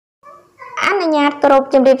នុញ្ញាតគោរព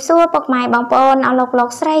ជំរាបសួរពុកម៉ែបងប្អូនអស់លោក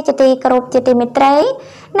ស្រីជាទីគោរពជាទីមេត្រី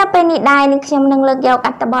នៅពេលនេះដែរនឹងខ្ញុំនឹងលើកយកអ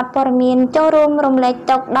ត្ថបទព័ត៌មានចូលរួមរំលែក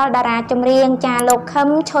ទុកដល់តារាចម្រៀងចាលោកខឹម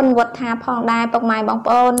ឈុនវុធាផងដែរពុកម៉ែបង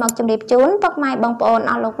ប្អូនមកជម្រាបជូនពុកម៉ែបងប្អូន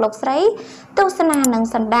អស់លោកស្រីទស្សនានិង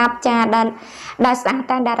សន្តាប់ចាដែលស្អាត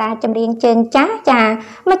តែតារាចម្រៀងជើងចាស់ចា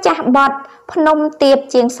ម្ចាស់បទភ្នំទៀប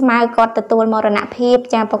ជាងស្មៅគាត់ទទួលមរណភាព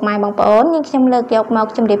ចាពុកម៉ែបងប្អូនយើងខ្ញុំលើកយកមក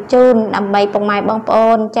ជម្រាបជូនដើម្បីពុកម៉ែបងប្អូ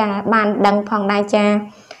នចាបានដឹងផងដែរចា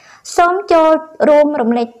សូមចូលរួម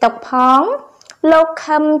រំលែកទុកផងលោក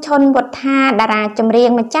ខឹមឈុនវុធាតារាចម្រៀង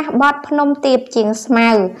ម្ចាស់បទភ្នំទៀបជាងស្មៅ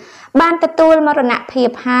បានទទួលមរណភាព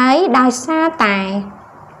ហើយដោយសារតែ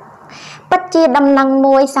ពិតជាដំណឹង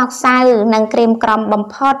មួយសោកសៅនិងក្រៀមក្រំបំ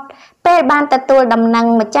ផុតពេលបានទទួលដំណឹង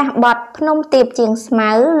ម្ចាស់បទភ្នំទៀបជាងស្មៅ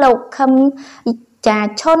លោកខឹមចា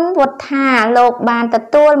ឈុនវុធាលោកបានទ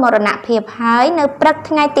ទួលមរណភាពហើយនៅព្រឹក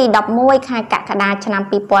ថ្ងៃទី11ខែកក្កដាឆ្នាំ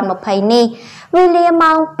2020នេះវេលា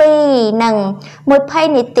ម៉ោង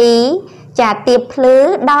 2:20 នាទីចាទៀបភ្លឺ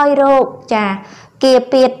ដោយរោគចាគា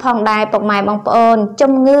ពៀតផងដែរពុកម៉ែបងប្អូន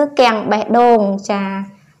ជំងឺគាំងបេះដូងចា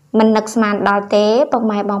មិននឹកស្មានដល់ទេពុក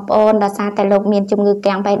ម៉ែបងប្អូនដោយសារតែលោកមានជំងឺ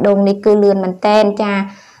គាំងបេះដូងនេះគឺលឿនមែនតែនចា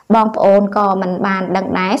បងប្អូនក៏មិនបានដឹង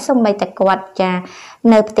ដែរសូម្បីតែគាត់ចា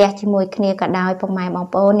នៅផ្ទះជាមួយគ្នាក៏ដោយពុកម៉ែបង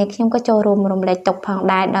ប្អូននេះខ្ញុំក៏ចូលរួមរំលែកទុកផង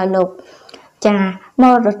ដែរដោយលោកចាម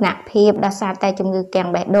រណភាពដោយសារតែជំងឺគាំង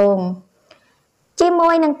បេះដូងជាមួ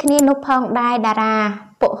យនឹងគ្នានោះផងដែរតារា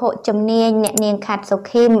ពហុជំនាញអ្នកនាងខាត់សុ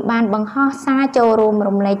ខីមបានបង្ហោះសារចូលរួម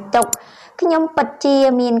រំលែកទុកខ្ញុំពិតជា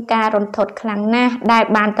មានការរន្ធត់ខ្លាំងណាស់ដែល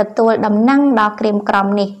បានទទួលដំណឹងដល់ក្រៀមក្រំ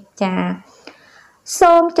នេះចា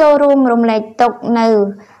សូមចូលរួមរំលែកទុកនៅ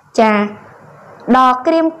ចាដល់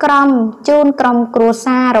ក្រៀមក្រំជូនក្រុមគ្រួ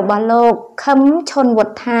សាររបស់លោកខឹមឈុនវុ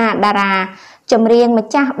ធាតារាចម្រៀងម្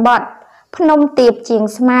ចាស់បទភ្នំទៀបជាង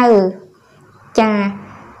ស្មៅចា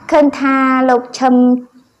ឃើញថាលោកខឹម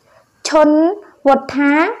ឈុនវុ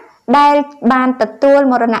ធាដែលបានទទួល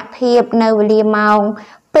មរណភាពនៅវេលាម៉ោង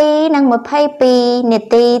 2:22 នា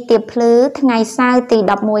ទីទៀបភ្លឺថ្ងៃសៅរ៍ទី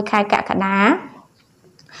11ខែកក្កដា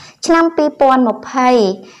ឆ្នាំ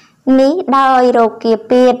2020នេះដោយរោគគា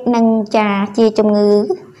ពៀតនិងចាជាជំងឺ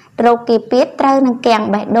រោគគាពៀតត្រូវនឹងគាំង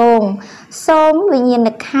បេះដូងសូមវិញ្ញាណ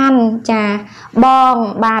ក្ខន្ធចាបង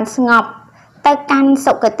បានស្ងប់ទៅកាន់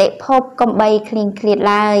សុគតិភពកំបីឃ្លៀងឃ្លាត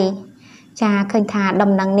ឡើយចាឃើញថា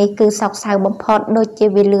ដំណឹងនេះគឺសោកសៅបំផុតដូចជា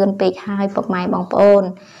វាលឿនពេកហើយពុកម៉ែបងប្អូន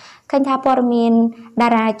ឃើញថាព័ត៌មានតា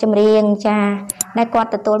រាចម្រៀងចាដែលគាត់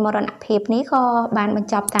ទទួលមរណភាពនេះក៏បានបញ្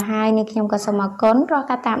ចប់ទៅហើយនេះខ្ញុំក៏សូមអរគុណរាល់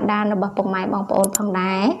ការតាមដានរបស់ពុកម៉ែបងប្អូនផង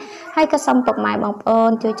ដែរហើយក៏សូមពុកម៉ែបងប្អូន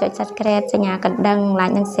ជួយចុច Subscribe សញ្ញាកណ្ដឹង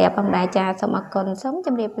Like និង Share ផងដែរចាសូមអរគុណសូមជ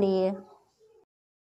ម្រាបលា